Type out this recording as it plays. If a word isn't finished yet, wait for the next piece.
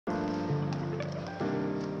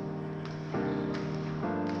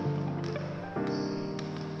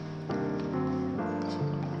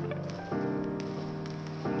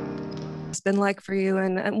been like for you?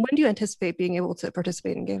 And when do you anticipate being able to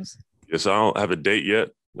participate in games? Yes, I don't have a date yet,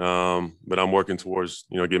 but I'm working towards,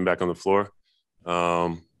 getting back on the floor.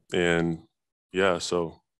 And yeah,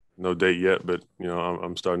 so no date yet, but,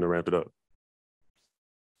 I'm starting to ramp it up.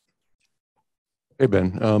 Hey,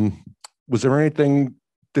 Ben, was there anything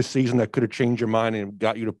this season that could have changed your mind and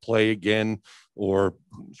got you to play again, or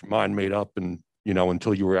was your mind made up and,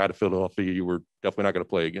 until you were out of Philadelphia, you were definitely not going to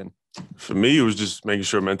play again? For me, it was just making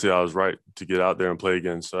sure mentally I was right to get out there and play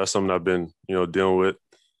again. So that's something I've been, dealing with.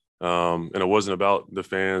 And it wasn't about the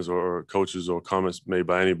fans or coaches or comments made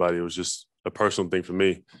by anybody. It was just a personal thing for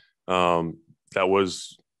me. That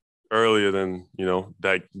was earlier than,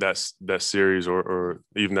 that series or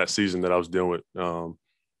even that season that I was dealing with.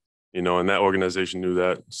 And that organization knew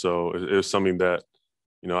that. So it was something that,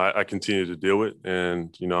 I continue to deal with,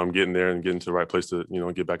 and, I'm getting there and getting to the right place to,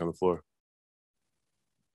 get back on the floor.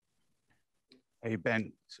 Hey,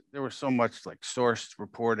 Ben, there was so much sourced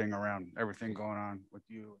reporting around everything going on with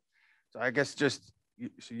you. So I guess so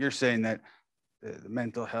you're saying that the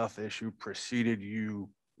mental health issue preceded you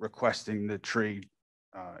requesting the trade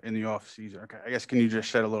in the off season. Okay, I guess, can you just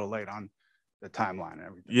shed a little light on the timeline and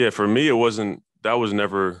everything? Yeah, for me, that was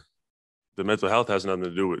never, the mental health has nothing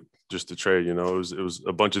to do with just the trade. It was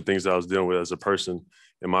a bunch of things that I was dealing with as a person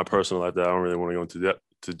in my personal life that I don't really want to go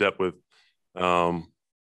into depth with.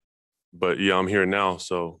 But yeah, I'm here now.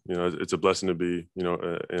 So, it's a blessing to be, in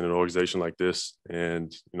an organization like this.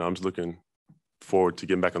 And, I'm just looking forward to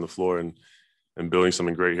getting back on the floor and building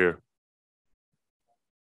something great here.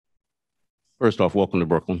 First off, welcome to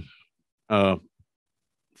Brooklyn.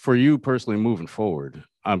 For you personally moving forward,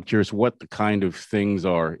 I'm curious what the kind of things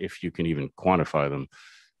are, if you can even quantify them,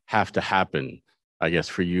 have to happen, I guess,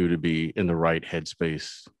 for you to be in the right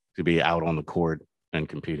headspace, to be out on the court and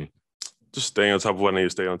competing. Just staying on top of what I need to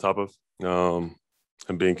stay on top of,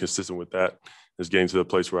 and being consistent with that is getting to the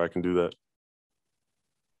place where I can do that.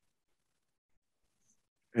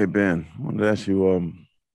 Hey, Ben, I wanted to ask you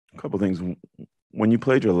a couple of things. When you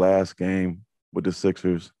played your last game with the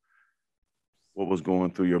Sixers, what was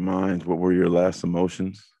going through your mind? What were your last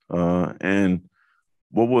emotions? And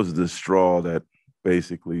what was the straw that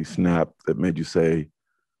basically snapped that made you say,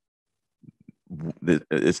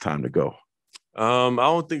 it's time to go? I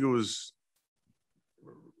don't think it was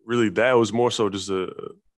really that. It was more so just it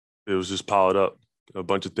was just piled up, a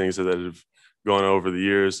bunch of things that have gone over the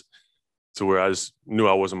years to where I just knew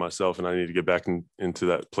I wasn't myself, and I needed to get back into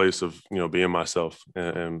that place of, being myself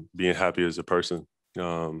and being happy as a person,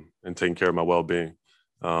 and taking care of my well-being.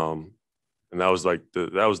 And that was that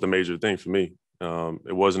was the major thing for me.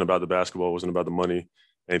 It wasn't about the basketball. It wasn't about the money,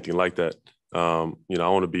 anything like that. I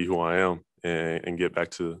want to be who I am and get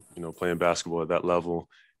back to, playing basketball at that level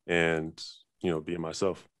and, being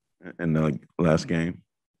myself. And the last game?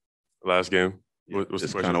 Last game? Yeah,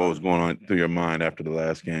 what's kind of what was going on through your mind after the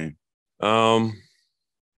last game?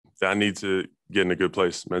 I need to get in a good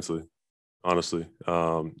place mentally, honestly.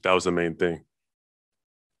 That was the main thing.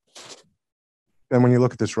 And when you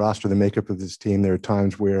look at this roster, the makeup of this team, there are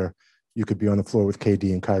times where you could be on the floor with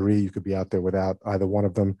KD and Kyrie. You could be out there without either one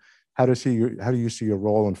of them. How do you see your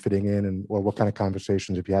role in fitting in, or what kind of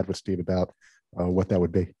conversations have you had with Steve about what that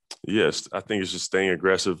would be? Yes, I think it's just staying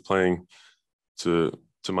aggressive, playing to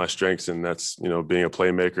my strengths, and that's, being a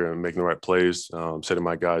playmaker and making the right plays, setting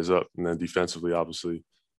my guys up, and then defensively, obviously,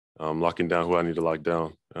 locking down who I need to lock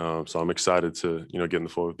down. So I'm excited to, get in the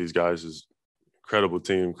floor with these guys. Is incredible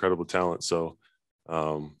team, incredible talent. So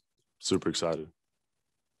super excited.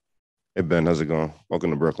 Hey, Ben, how's it going?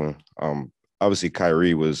 Welcome to Brooklyn. Obviously,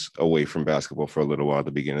 Kyrie was away from basketball for a little while at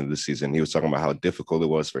the beginning of the season. He was talking about how difficult it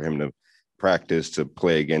was for him to practice, to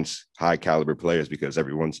play against high caliber players because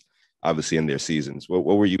everyone's obviously in their seasons. What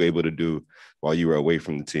were you able to do while you were away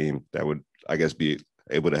from the team that would, I guess, be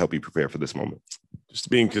able to help you prepare for this moment? Just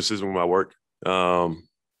being consistent with my work.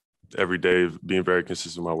 Every day, being very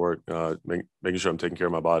consistent with my work, making sure I'm taking care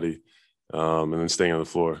of my body, and then staying on the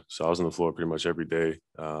floor. So I was on the floor pretty much every day,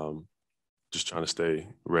 just trying to stay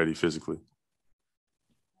ready physically.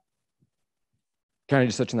 Kind of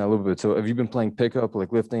just touching that a little bit. So have you been playing pickup,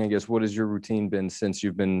 like lifting? I guess, what has your routine been since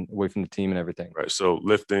you've been away from the team and everything? Right. So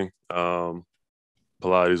lifting,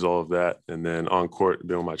 Pilates, all of that. And then on court,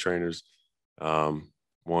 being with my trainers,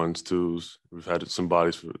 ones, twos. We've had some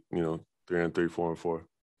bodies for, 3-on-3, 4-on-4.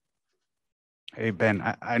 Hey, Ben,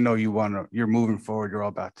 I know you're moving forward. You're all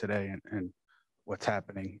about today and what's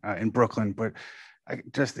happening in Brooklyn. But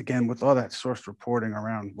just, again, with all that sourced reporting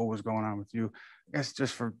around what was going on with you, I guess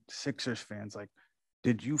just for Sixers fans,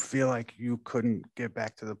 did you feel like you couldn't get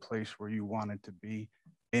back to the place where you wanted to be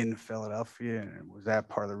in Philadelphia? And was that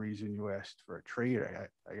part of the reason you asked for a trade?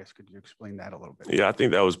 I guess, could you explain that a little bit? Yeah, I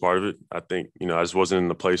think that was part of it. I think, I just wasn't in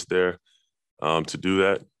the place there to do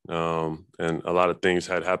that. And a lot of things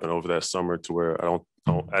had happened over that summer to where I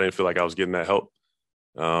didn't feel like I was getting that help.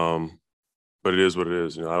 But it is what it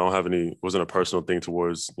is. I don't have wasn't a personal thing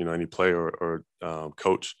towards, any player or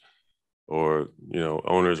coach or,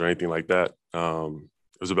 owners or anything like that.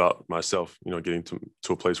 It was about myself, getting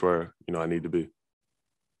to a place where, I need to be.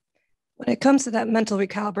 When it comes to that mental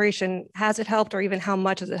recalibration, has it helped, or even how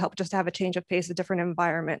much has it helped just to have a change of pace, a different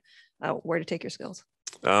environment, where to take your skills?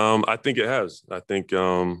 I think it has. I think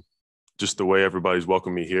just the way everybody's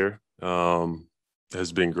welcomed me here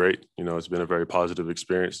has been great. It's been a very positive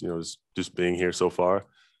experience, just being here so far.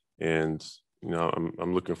 And,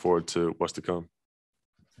 I'm looking forward to what's to come.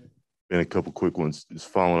 And a couple quick ones, just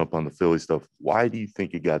following up on the Philly stuff. Why do you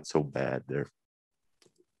think it got so bad there?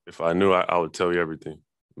 If I knew, I would tell you everything.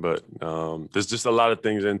 But there's just a lot of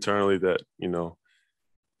things internally that,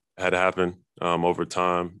 had happened over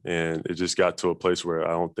time. And it just got to a place where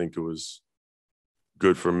I don't think it was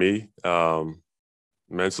good for me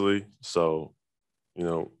mentally. So,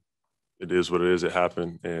 it is what it is. It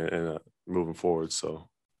happened, and moving forward. So.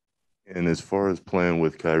 And as far as playing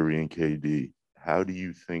with Kyrie and KD, how do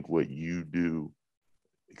you think what you do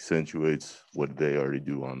accentuates what they already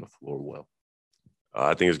do on the floor well?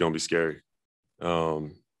 I think it's going to be scary.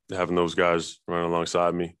 Having those guys running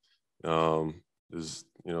alongside me, there's,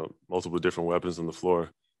 multiple different weapons on the floor.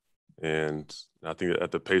 And I think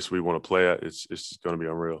at the pace we want to play at, it's going to be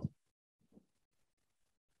unreal.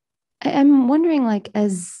 I'm wondering,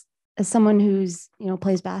 as someone who's,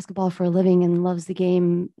 plays basketball for a living and loves the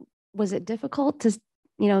game, was it difficult to,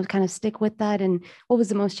 kind of stick with that? And what was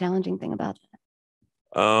the most challenging thing about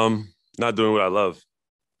that? Not doing what I love.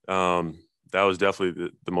 That was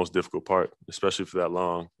definitely the most difficult part, especially for that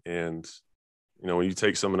long. And, when you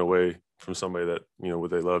take someone away from somebody that,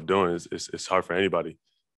 what they love doing, it's hard for anybody.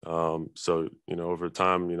 So, over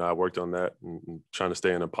time, I worked on that and trying to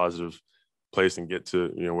stay in a positive place and get to,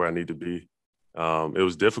 where I need to be. It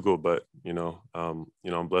was difficult, but,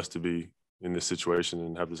 I'm blessed to be in this situation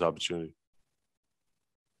and have this opportunity.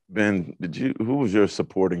 Ben, who was your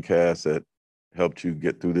supporting cast that helped you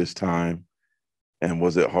get through this time? And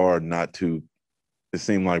was it hard not to? It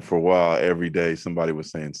seemed like for a while, every day somebody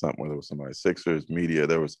was saying something, whether it was somebody, Sixers, media,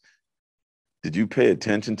 did you pay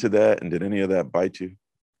attention to that? And did any of that bite you?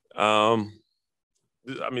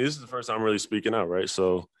 This is the first time I'm really speaking out, right?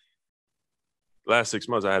 So last 6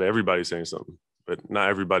 months, I had everybody saying something, but not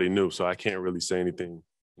everybody knew. So I can't really say anything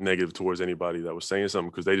negative towards anybody that was saying something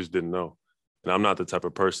because they just didn't know. And I'm not the type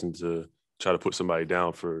of person to try to put somebody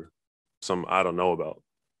down for something I don't know about.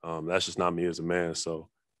 That's just not me as a man. So,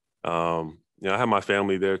 I have my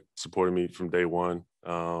family there supporting me from day one,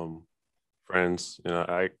 friends.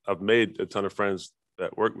 I've made a ton of friends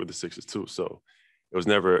that work with the Sixers too. So it was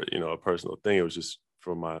never, a personal thing. It was just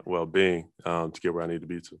for my well-being to get where I need to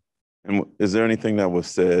be to. And is there anything that was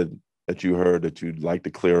said that you heard that you'd like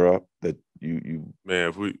to clear up that you Man,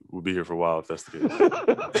 if we'll be here for a while if that's the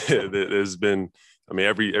case. There's been,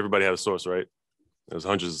 everybody had a source, right? There's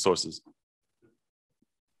hundreds of sources.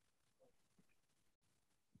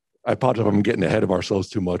 I apologize if I'm getting ahead of ourselves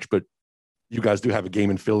too much, but you guys do have a game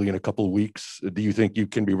in Philly in a couple of weeks. Do you think you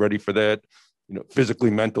can be ready for that? Physically,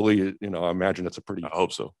 mentally, I imagine it's I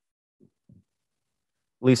hope so.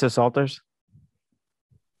 Lisa Salters.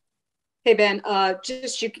 Hey, Ben,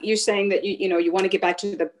 just you saying that you want to get back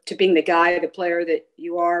to being the guy, the player that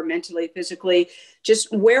you are mentally, physically.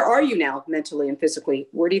 Just where are you now mentally and physically?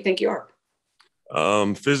 Where do you think you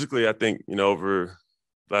are? Physically, I think, over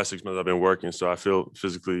the last 6 months I've been working, so I feel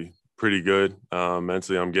physically pretty good.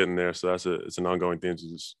 Mentally, I'm getting there. So it's an ongoing thing to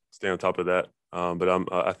just stay on top of that. But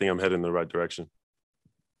I think I'm heading in the right direction.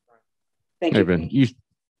 Thank you.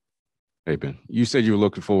 Hey, Ben, you said you were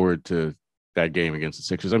looking forward to that game against the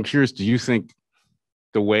Sixers. I'm curious, do you think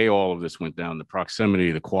the way all of this went down, the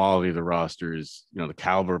proximity, the quality of the rosters, the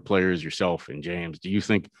caliber of players, yourself and James, do you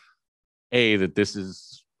think, that this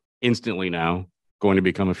is instantly now going to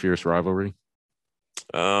become a fierce rivalry?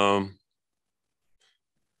 I've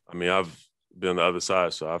been on the other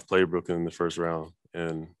side, so I've played Brooklyn in the first round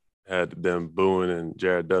and had them booing and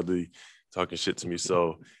Jared Dudley talking shit to me.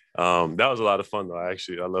 So that was a lot of fun, though. I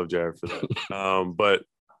love Jared for that. But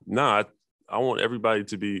no, I want everybody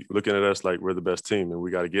to be looking at us like we're the best team, and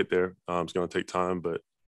we got to get there. It's going to take time, but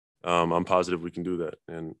I'm positive we can do that.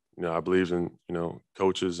 And, I believe in,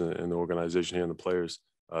 coaches and the organization here and the players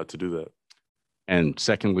to do that. And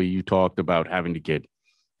secondly, you talked about having to get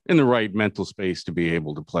in the right mental space to be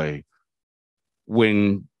able to play.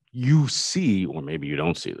 When you see, or maybe you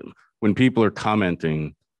don't see them, when people are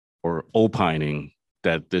commenting or opining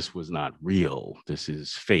that this was not real, this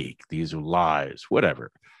is fake, these are lies,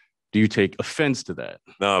 whatever. Do you take offense to that?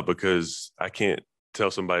 No, because I can't tell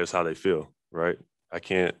somebody else how they feel, right? I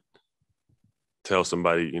can't tell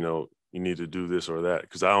somebody, you need to do this or that,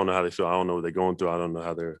 because I don't know how they feel. I don't know what they're going through. I don't know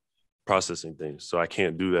how they're processing things. So I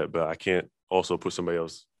can't do that, but I can't also put somebody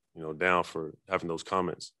else, down for having those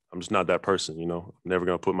comments. I'm just not that person, I'm never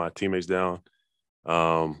going to put my teammates down,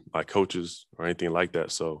 my coaches or anything like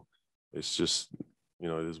that. So it's just, it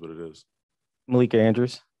is what it is. Malika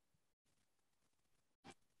Andrews.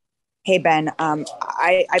 Hey, Ben,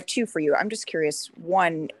 I have two for you. I'm just curious.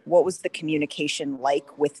 One, what was the communication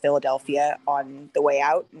like with Philadelphia on the way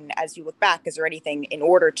out? And as you look back, is there anything in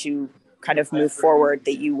order to kind of move forward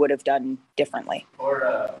that you would have done differently?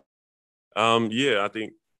 Yeah, I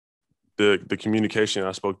think the communication,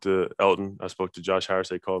 I spoke to Elton, I spoke to Josh Harris,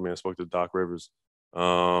 they called me, I spoke to Doc Rivers,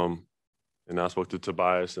 and I spoke to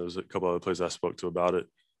Tobias. There was a couple other places I spoke to about it.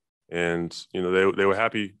 And, they were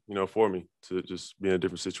happy, for me to just be in a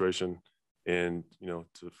different situation and,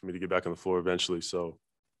 for me to get back on the floor eventually. So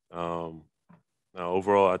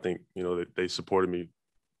overall, I think, they supported me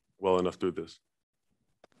well enough through this.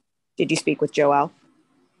 Did you speak with Joel?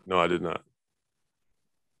 No, I did not.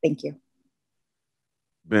 Thank you.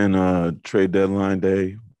 Ben, trade deadline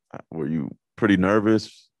day, were you pretty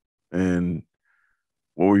nervous? And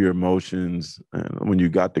what were your emotions when you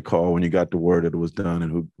got the call, when you got the word that it was done,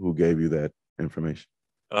 and who gave you that information?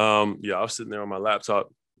 Yeah, I was sitting there on my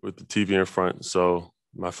laptop with the TV in front, so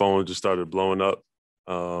my phone just started blowing up,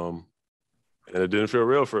 and it didn't feel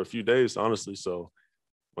real for a few days, honestly. So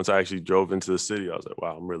once I actually drove into the city, I was like,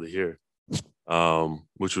 wow, I'm really here,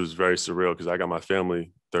 which was very surreal because I got my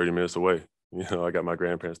family 30 minutes away. I got my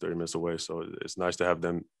grandparents 30 minutes away, so it's nice to have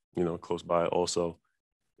them, close by also.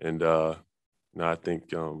 And I think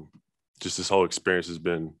just this whole experience has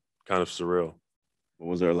been kind of surreal.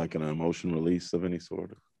 Was there like an emotion release of any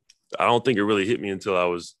sort? I don't think it really hit me until I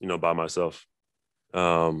was, by myself,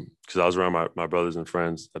 because I was around my brothers and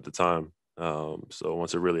friends at the time. So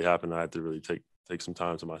once it really happened, I had to really take some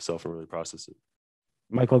time to myself and really process it.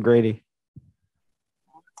 Michael Grady.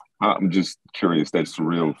 I'm just curious, that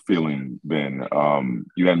surreal feeling, Ben.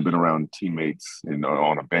 You hadn't been around teammates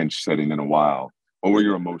on a bench setting in a while. What were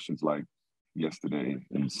your emotions like yesterday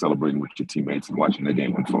in celebrating with your teammates and watching the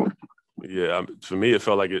game unfold? Yeah, for me, it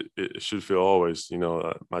felt like it should feel always.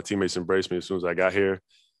 My teammates embraced me as soon as I got here.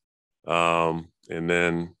 And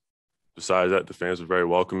then besides that, the fans were very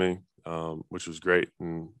welcoming, which was great.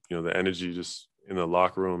 And, the energy just in the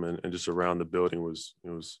locker room and just around the building was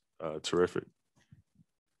terrific.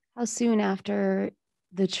 How soon after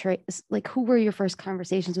the trade, like who were your first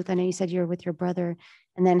conversations with? I know you said you were with your brother,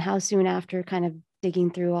 and then how soon after kind of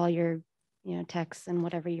digging through all your, texts and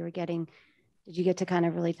whatever you were getting, did you get to kind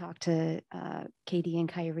of really talk to KD and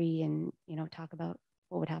Kyrie and, talk about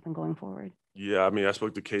what would happen going forward? Yeah, I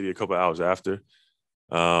spoke to KD a couple of hours after.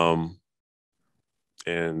 And,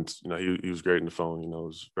 he was great on the phone, it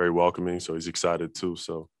was very welcoming. So he's excited too.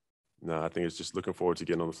 So, I think it's just looking forward to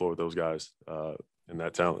getting on the floor with those guys and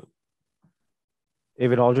that talent.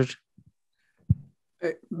 David Aldridge.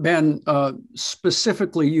 Ben,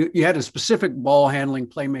 specifically, you had a specific ball handling,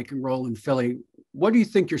 playmaking role in Philly. What do you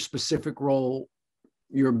think your specific role,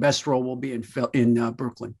 your best role will be in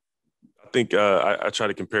Brooklyn? I think I try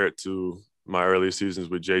to compare it to my earlier seasons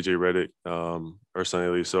with J.J. Redick, Ersan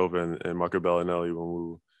Ilyasova, and Marco Bellinelli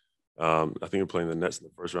when I think we were playing the Nets in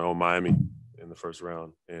the first round, or Miami in the first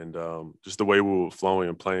round. And just the way we were flowing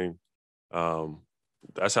and playing,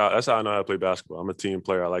 that's how I know how to play basketball. I'm a team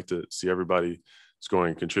player. I like to see everybody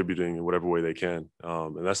scoring and contributing in whatever way they can.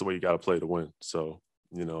 And that's the way you got to play to win. So,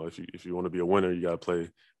 if you want to be a winner, you got to play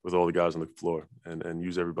with all the guys on the floor and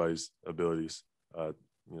use everybody's abilities, and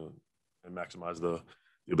maximize the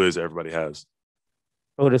abilities that everybody has.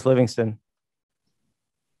 Otis Livingston.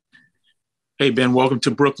 Hey, Ben, welcome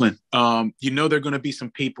to Brooklyn. There are going to be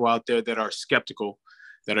some people out there that are skeptical,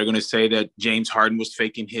 that are going to say that James Harden was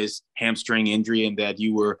faking his hamstring injury and that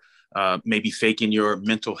you were maybe faking your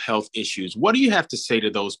mental health issues. What do you have to say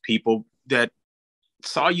to those people that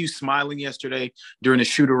saw you smiling yesterday during the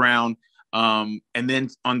shoot around and then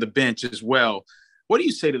on the bench as well? What do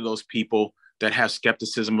you say to those people that have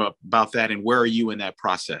skepticism about that, and where are you in that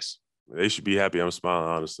process? They should be happy I'm smiling,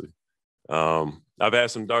 honestly. I've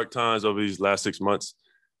had some dark times over these last 6 months,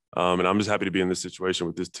 and I'm just happy to be in this situation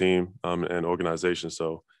with this team and organization.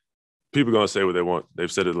 So people are going to say what they want.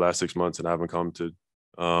 They've said it the last 6 months, and I haven't commented.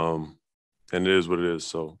 And it is what it is.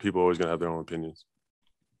 So people are always going to have their own opinions.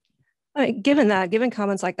 I mean, given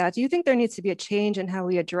comments like that, do you think there needs to be a change in how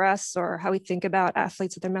we address or how we think about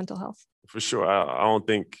athletes and their mental health? For sure. I don't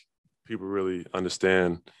think people really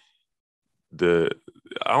understand I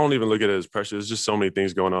don't even look at it as pressure. There's just so many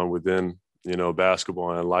things going on within,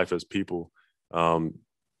 basketball and life as people.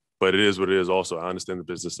 But it is what it is also. I understand the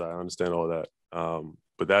business side. I understand all that.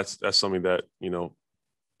 But that's something that,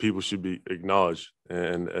 people should be acknowledged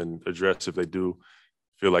and addressed if they do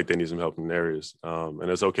feel like they need some help in areas. And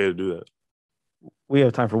it's okay to do that. We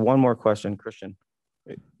have time for one more question, Christian.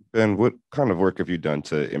 Ben, what kind of work have you done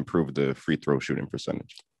to improve the free throw shooting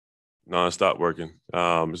percentage? Non-stop working.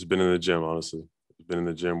 It's been in the gym, honestly. It's been in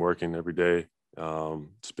the gym working every day,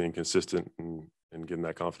 just being consistent and getting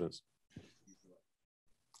that confidence.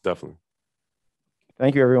 Definitely.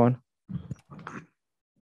 Thank you, everyone.